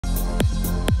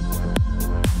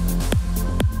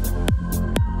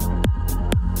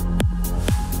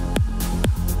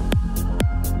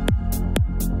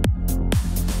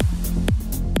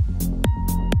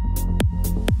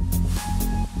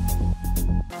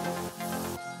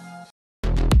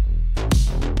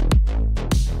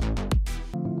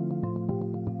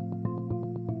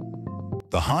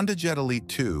The HondaJet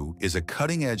Elite II is a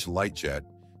cutting-edge light jet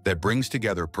that brings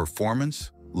together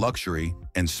performance, luxury,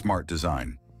 and smart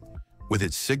design. With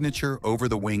its signature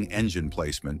over-the-wing engine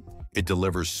placement, it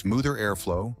delivers smoother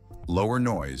airflow, lower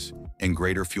noise, and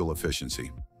greater fuel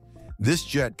efficiency. This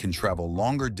jet can travel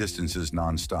longer distances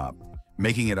non-stop,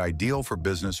 making it ideal for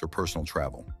business or personal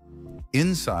travel.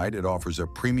 Inside, it offers a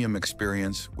premium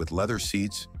experience with leather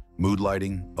seats, mood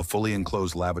lighting, a fully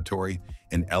enclosed lavatory,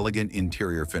 and elegant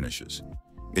interior finishes.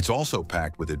 It's also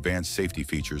packed with advanced safety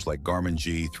features like Garmin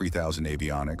G3000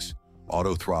 avionics,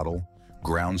 auto throttle,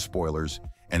 ground spoilers,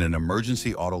 and an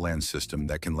emergency auto-land system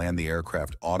that can land the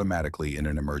aircraft automatically in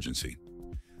an emergency.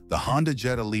 The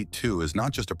HondaJet Elite II is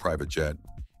not just a private jet,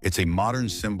 it's a modern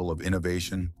symbol of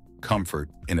innovation, comfort,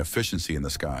 and efficiency in the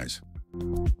skies.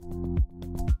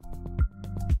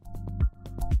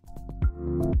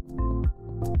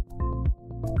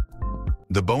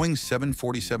 The Boeing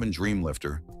 747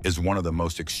 Dreamlifter is one of the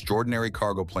most extraordinary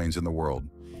cargo planes in the world,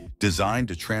 designed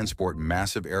to transport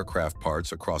massive aircraft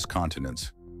parts across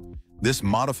continents. This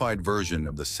modified version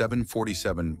of the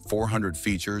 747-400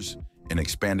 features an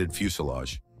expanded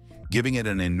fuselage, giving it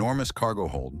an enormous cargo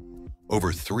hold,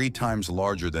 over 3 times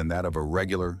larger than that of a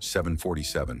regular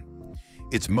 747.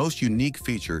 Its most unique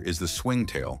feature is the swing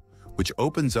tail, which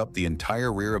opens up the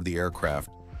entire rear of the aircraft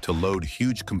to load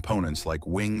huge components like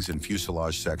wings and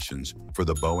fuselage sections for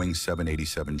the Boeing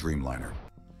 787 Dreamliner.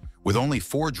 With only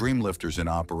 4 Dreamlifters in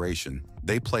operation,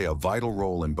 they play a vital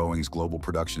role in Boeing's global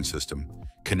production system,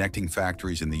 connecting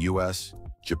factories in the US,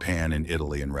 Japan, and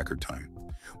Italy in record time.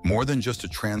 More than just a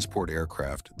transport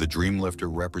aircraft, the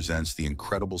Dreamlifter represents the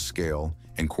incredible scale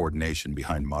and coordination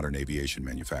behind modern aviation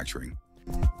manufacturing.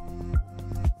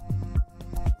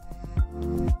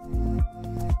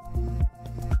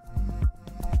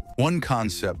 One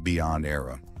concept beyond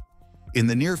Aera. In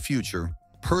the near future,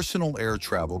 personal air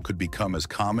travel could become as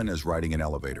common as riding an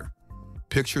elevator.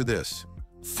 Picture this: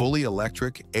 fully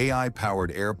electric,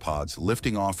 AI-powered AirPods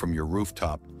lifting off from your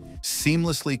rooftop,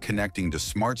 seamlessly connecting to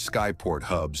smart skyport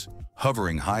hubs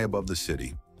hovering high above the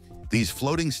city. These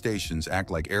floating stations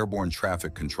act like airborne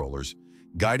traffic controllers,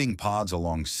 guiding pods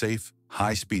along safe,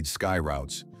 high-speed sky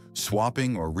routes,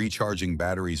 swapping or recharging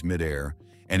batteries mid-air,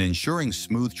 and ensuring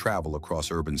smooth travel across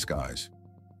urban skies.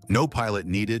 No pilot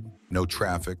needed, no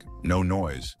traffic, no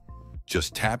noise.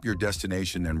 Just tap your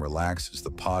destination and relax as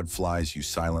the pod flies you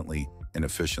silently and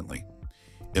efficiently.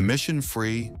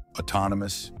 Emission-free,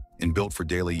 autonomous, and built for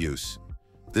daily use,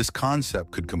 this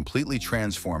concept could completely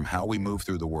transform how we move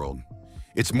through the world.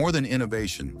 It's more than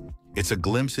innovation, it's a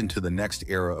glimpse into the next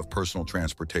era of personal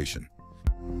transportation.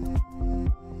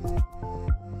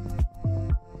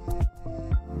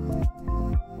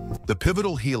 The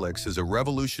pivotal Helix is a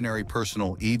revolutionary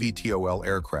personal eVTOL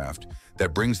aircraft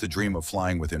that brings the dream of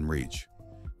flying within reach.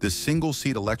 This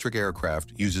single-seat electric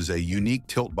aircraft uses a unique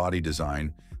tilt body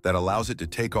design that allows it to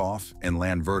take off and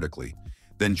land vertically,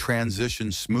 then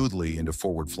transition smoothly into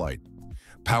forward flight.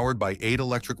 Powered by 8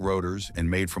 electric rotors and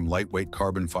made from lightweight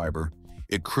carbon fiber,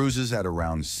 it cruises at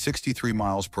around 63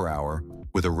 miles per hour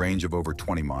with a range of over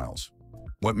 20 miles.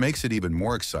 What makes it even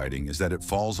more exciting is that it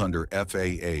falls under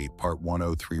FAA Part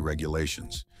 103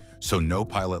 regulations, so no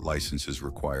pilot license is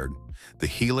required. The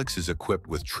Helix is equipped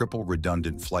with triple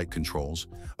redundant flight controls,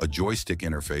 a joystick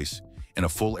interface, and a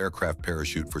full aircraft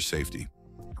parachute for safety.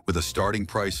 With a starting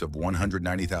price of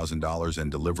 $190,000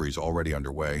 and deliveries already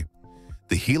underway,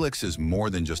 the Helix is more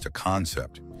than just a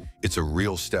concept. It's a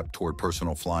real step toward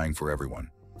personal flying for everyone.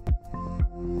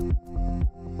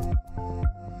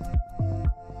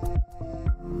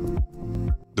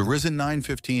 The Risen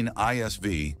 915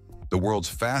 ISV, the world's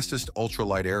fastest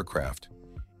ultralight aircraft,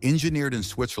 engineered in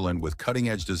Switzerland with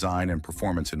cutting-edge design and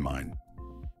performance in mind.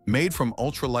 Made from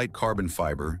ultralight carbon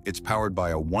fiber, it's powered by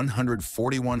a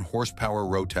 141-horsepower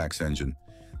Rotax engine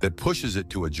that pushes it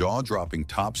to a jaw-dropping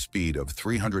top speed of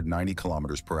 390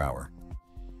 kilometers per hour.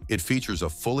 It features a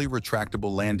fully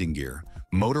retractable landing gear,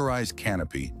 motorized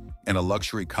canopy, and a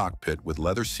luxury cockpit with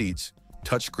leather seats,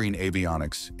 touchscreen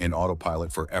avionics, and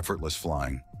autopilot for effortless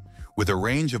flying. With a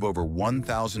range of over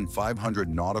 1,500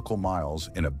 nautical miles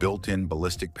and a built-in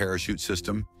ballistic parachute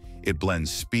system, it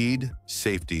blends speed,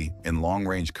 safety, and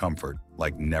long-range comfort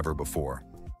like never before.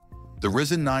 The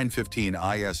Risen 915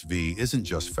 ISV isn't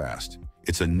just fast,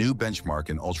 it's a new benchmark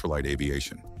in ultralight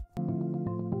aviation.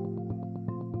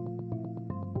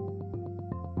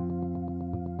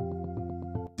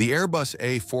 The Airbus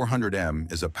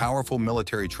A400M is a powerful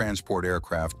military transport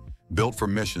aircraft built for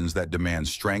missions that demand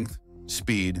strength,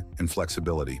 speed, and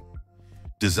flexibility.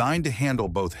 Designed to handle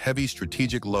both heavy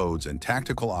strategic loads and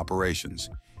tactical operations,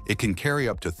 it can carry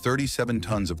up to 37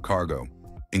 tons of cargo,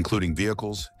 including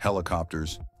vehicles,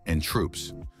 helicopters, and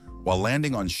troops, while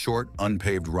landing on short,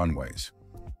 unpaved runways.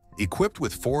 Equipped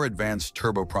with 4 advanced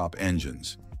turboprop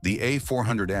engines, the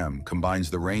A400M combines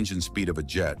the range and speed of a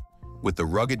jet with the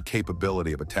rugged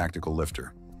capability of a tactical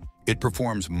lifter. It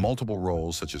performs multiple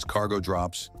roles such as cargo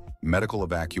drops, medical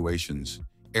evacuations,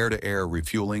 air-to-air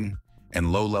refueling,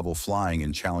 and low-level flying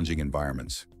in challenging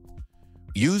environments.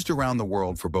 Used around the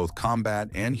world for both combat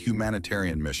and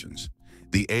humanitarian missions,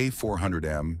 the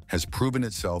A400M has proven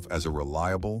itself as a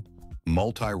reliable,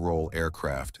 multi-role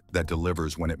aircraft that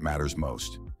delivers when it matters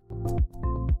most.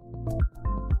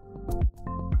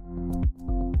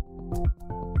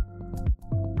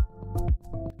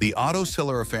 The Otto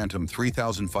Celera Phantom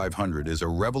 3500 is a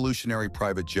revolutionary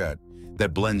private jet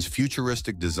that blends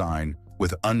futuristic design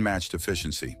with unmatched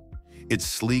efficiency. Its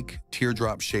sleek,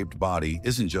 teardrop-shaped body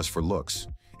isn't just for looks.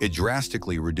 It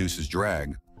drastically reduces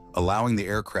drag, allowing the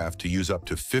aircraft to use up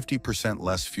to 50%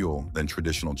 less fuel than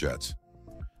traditional jets.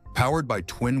 Powered by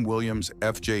twin Williams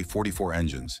FJ44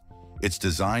 engines, it's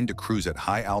designed to cruise at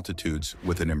high altitudes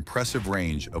with an impressive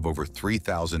range of over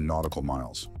 3,000 nautical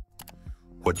miles.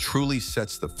 What truly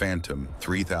sets the Phantom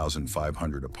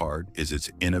 3500 apart is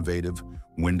its innovative,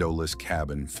 windowless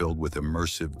cabin filled with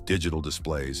immersive digital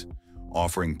displays,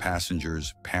 offering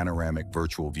passengers panoramic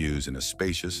virtual views in a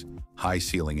spacious,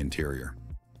 high-ceiling interior.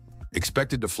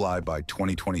 Expected to fly by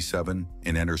 2027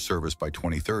 and enter service by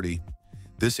 2030,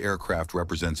 this aircraft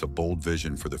represents a bold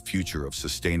vision for the future of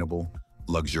sustainable,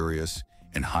 luxurious,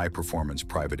 and high-performance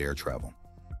private air travel.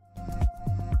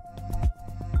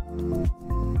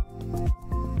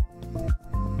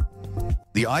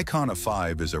 The Icon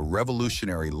A5 is a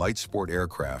revolutionary light sport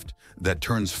aircraft that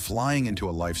turns flying into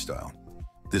a lifestyle.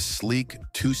 This sleek,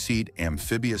 2-seat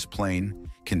amphibious plane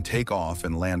can take off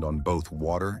and land on both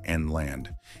water and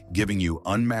land, giving you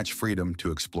unmatched freedom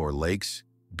to explore lakes,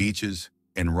 beaches,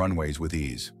 and runways with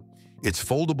ease. Its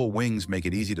foldable wings make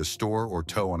it easy to store or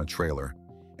tow on a trailer,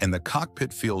 and the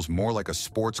cockpit feels more like a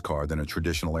sports car than a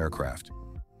traditional aircraft.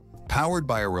 Powered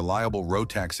by a reliable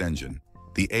Rotax engine,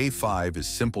 the A5 is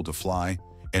simple to fly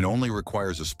and only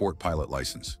requires a sport pilot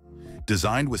license.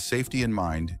 Designed with safety in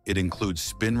mind, it includes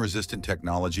spin-resistant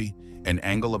technology, an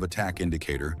angle of attack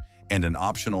indicator, and an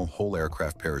optional whole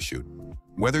aircraft parachute.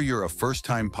 Whether you're a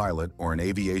first-time pilot or an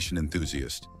aviation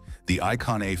enthusiast, the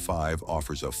Icon A5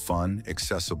 offers a fun,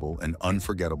 accessible, and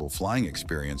unforgettable flying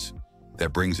experience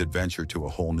that brings adventure to a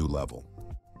whole new level.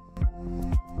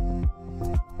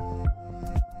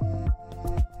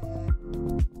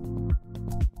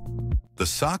 The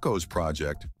Sacos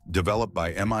project, developed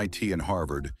by MIT and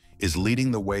Harvard, is leading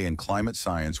the way in climate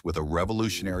science with a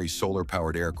revolutionary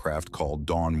solar-powered aircraft called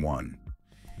Dawn 1.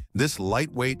 This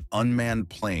lightweight, unmanned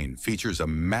plane features a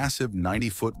massive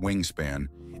 90-foot wingspan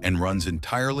and runs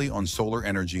entirely on solar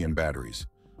energy and batteries,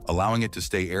 allowing it to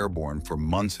stay airborne for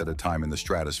months at a time in the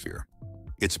stratosphere.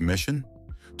 Its mission?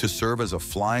 To serve as a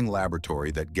flying laboratory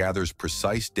that gathers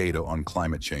precise data on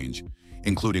climate change,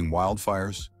 including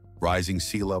wildfires, rising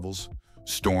sea levels,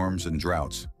 storms, and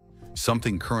droughts,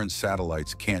 something current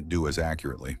satellites can't do as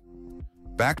accurately.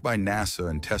 Backed by NASA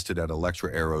and tested at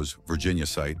Electra Aero's Virginia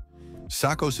site,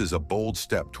 Sacos is a bold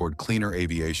step toward cleaner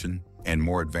aviation and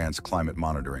more advanced climate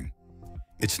monitoring.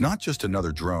 It's not just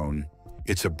another drone,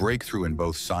 it's a breakthrough in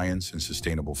both science and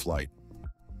sustainable flight.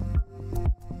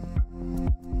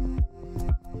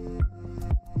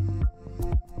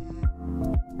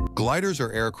 Gliders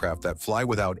are aircraft that fly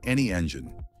without any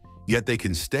engine, yet they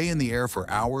can stay in the air for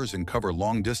hours and cover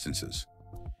long distances.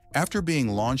 After being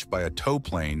launched by a tow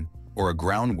plane or a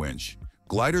ground winch,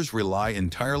 gliders rely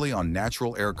entirely on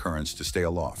natural air currents to stay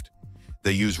aloft.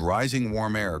 They use rising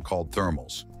warm air called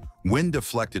thermals, wind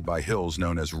deflected by hills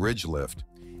known as ridge lift,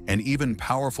 and even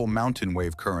powerful mountain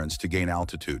wave currents to gain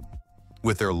altitude.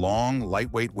 With their long,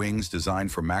 lightweight wings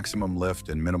designed for maximum lift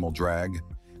and minimal drag,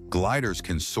 gliders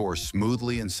can soar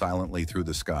smoothly and silently through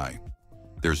the sky.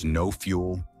 There's no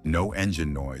fuel, no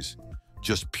engine noise,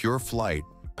 just pure flight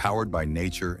powered by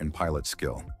nature and pilot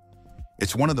skill.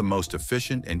 It's one of the most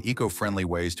efficient and eco-friendly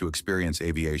ways to experience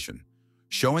aviation,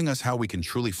 showing us how we can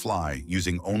truly fly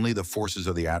using only the forces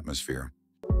of the atmosphere.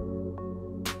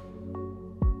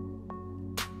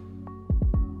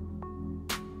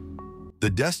 The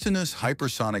Destinus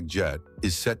Hypersonic Jet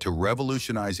is set to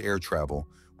revolutionize air travel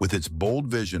with its bold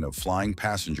vision of flying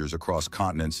passengers across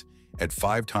continents at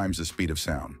 5 times the speed of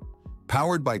sound.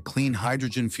 Powered by clean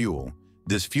hydrogen fuel,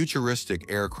 this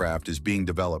futuristic aircraft is being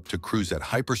developed to cruise at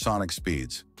hypersonic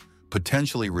speeds,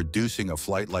 potentially reducing a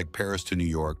flight like Paris to New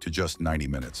York to just 90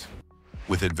 minutes.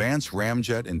 With advanced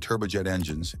ramjet and turbojet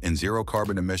engines and zero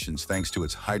carbon emissions thanks to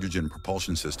its hydrogen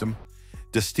propulsion system,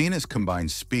 Destinus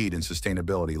combines speed and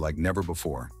sustainability like never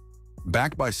before.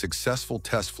 Backed by successful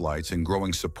test flights and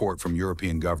growing support from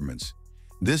European governments,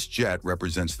 this jet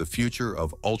represents the future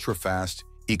of ultra-fast,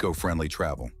 eco-friendly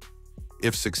travel.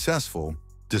 If successful,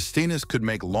 Destinus could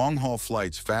make long-haul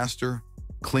flights faster,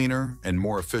 cleaner, and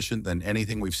more efficient than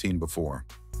anything we've seen before.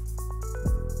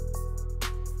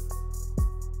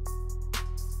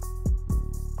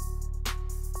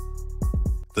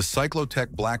 The CycloTech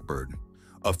Blackbird,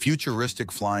 a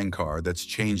futuristic flying car that's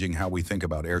changing how we think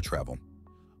about air travel.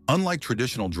 Unlike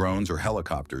traditional drones or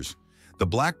helicopters, the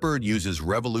Blackbird uses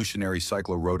revolutionary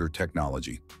cyclorotor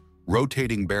technology,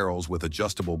 rotating barrels with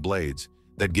adjustable blades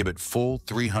that give it full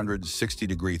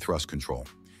 360-degree thrust control.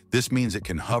 This means it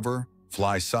can hover,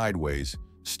 fly sideways,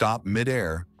 stop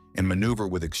mid-air, and maneuver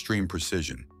with extreme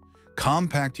precision.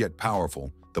 Compact yet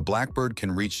powerful, the Blackbird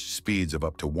can reach speeds of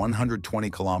up to 120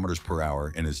 kilometers per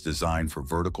hour and is designed for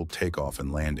vertical takeoff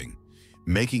and landing,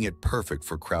 making it perfect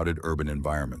for crowded urban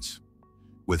environments.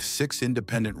 With 6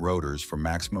 independent rotors for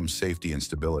maximum safety and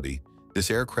stability, this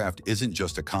aircraft isn't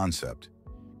just a concept.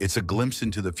 It's a glimpse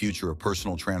into the future of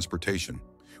personal transportation,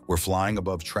 where flying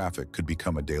above traffic could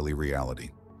become a daily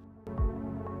reality.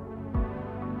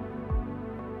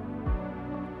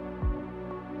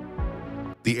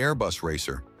 The Airbus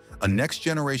Racer, a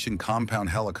next-generation compound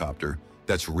helicopter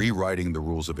that's rewriting the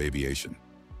rules of aviation.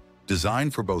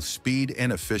 Designed for both speed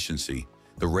and efficiency,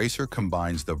 the Racer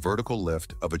combines the vertical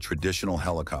lift of a traditional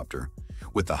helicopter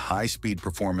with the high-speed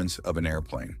performance of an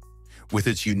airplane. With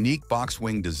its unique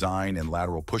box-wing design and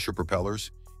lateral pusher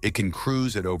propellers, it can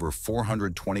cruise at over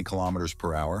 420 kilometers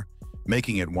per hour,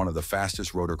 making it one of the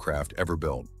fastest rotorcraft ever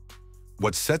built.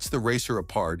 What sets the Racer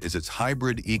apart is its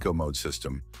hybrid eco-mode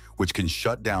system, which can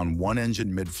shut down one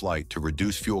engine mid-flight to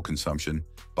reduce fuel consumption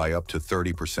by up to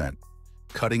 30%,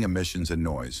 cutting emissions and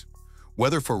noise.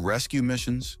 Whether for rescue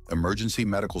missions, emergency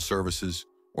medical services,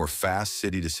 or fast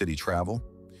city-to-city travel,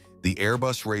 the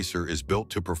Airbus Racer is built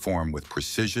to perform with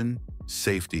precision,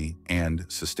 safety, and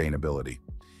sustainability.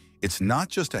 It's not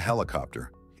just a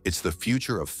helicopter, it's the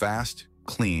future of fast,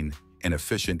 clean, and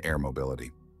efficient air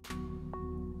mobility.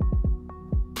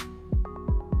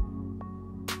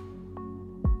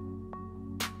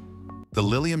 The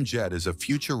Lilium Jet is a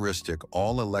futuristic,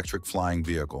 all-electric flying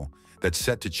vehicle that's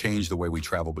set to change the way we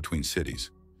travel between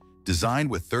cities. Designed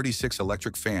with 36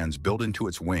 electric fans built into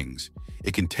its wings,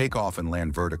 it can take off and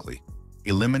land vertically,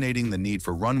 eliminating the need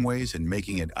for runways and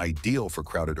making it ideal for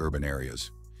crowded urban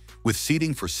areas. With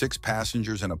seating for 6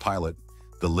 passengers and a pilot,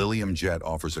 the Lilium Jet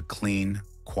offers a clean,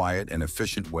 quiet, and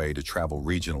efficient way to travel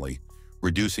regionally,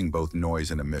 reducing both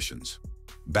noise and emissions.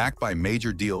 Backed by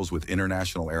major deals with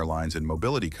international airlines and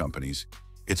mobility companies,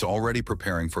 it's already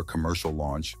preparing for commercial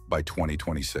launch by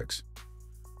 2026.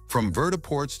 From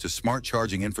vertiports to smart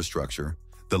charging infrastructure,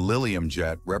 the Lilium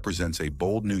Jet represents a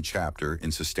bold new chapter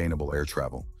in sustainable air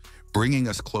travel, bringing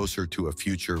us closer to a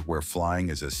future where flying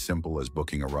is as simple as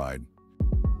booking a ride.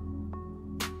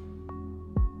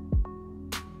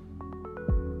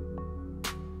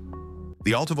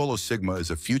 The Altovolo Sigma is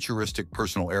a futuristic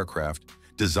personal aircraft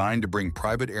designed to bring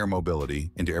private air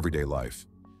mobility into everyday life.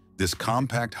 This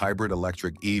compact hybrid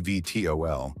electric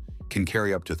eVTOL can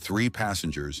carry up to 3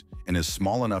 passengers and is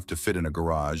small enough to fit in a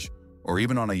garage or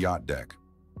even on a yacht deck.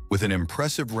 With an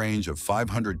impressive range of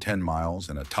 510 miles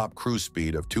and a top cruise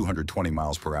speed of 220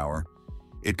 miles per hour,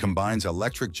 it combines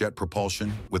electric jet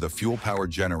propulsion with a fuel-powered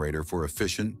generator for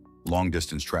efficient,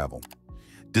 long-distance travel.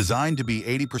 Designed to be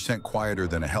 80% quieter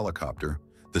than a helicopter,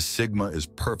 the Sigma is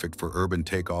perfect for urban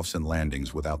takeoffs and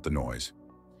landings without the noise.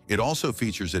 It also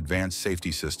features advanced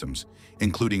safety systems,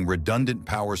 including redundant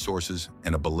power sources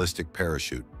and a ballistic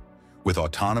parachute. With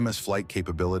autonomous flight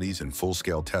capabilities and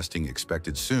full-scale testing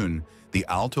expected soon, the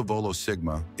Altovolo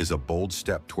Sigma is a bold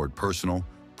step toward personal,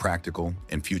 practical,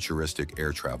 and futuristic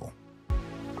air travel.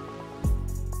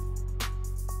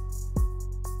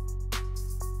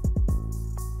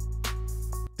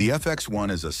 The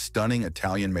FX1 is a stunning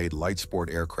Italian-made light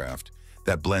sport aircraft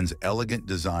that blends elegant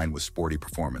design with sporty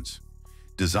performance.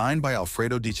 Designed by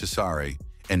Alfredo Di Cesare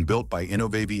and built by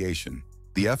Innovaviation,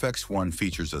 the FX1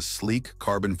 features a sleek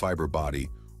carbon fiber body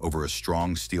over a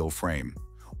strong steel frame,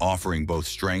 offering both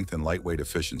strength and lightweight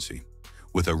efficiency.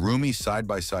 With a roomy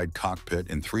side-by-side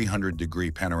cockpit and 300-degree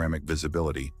panoramic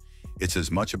visibility, it's as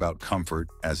much about comfort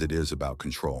as it is about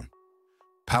control.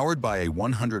 Powered by a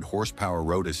 100-horsepower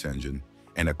Rotus engine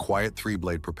and a quiet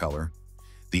 3-blade propeller,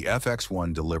 the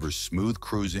FX1 delivers smooth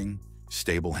cruising,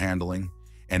 stable handling,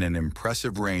 and an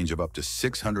impressive range of up to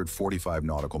 645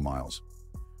 nautical miles.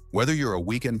 Whether you're a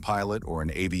weekend pilot or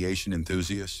an aviation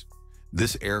enthusiast,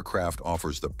 this aircraft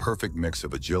offers the perfect mix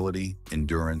of agility,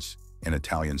 endurance, and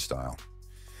Italian style.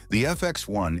 The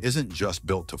FX1 isn't just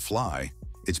built to fly,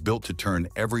 it's built to turn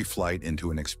every flight into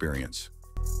an experience.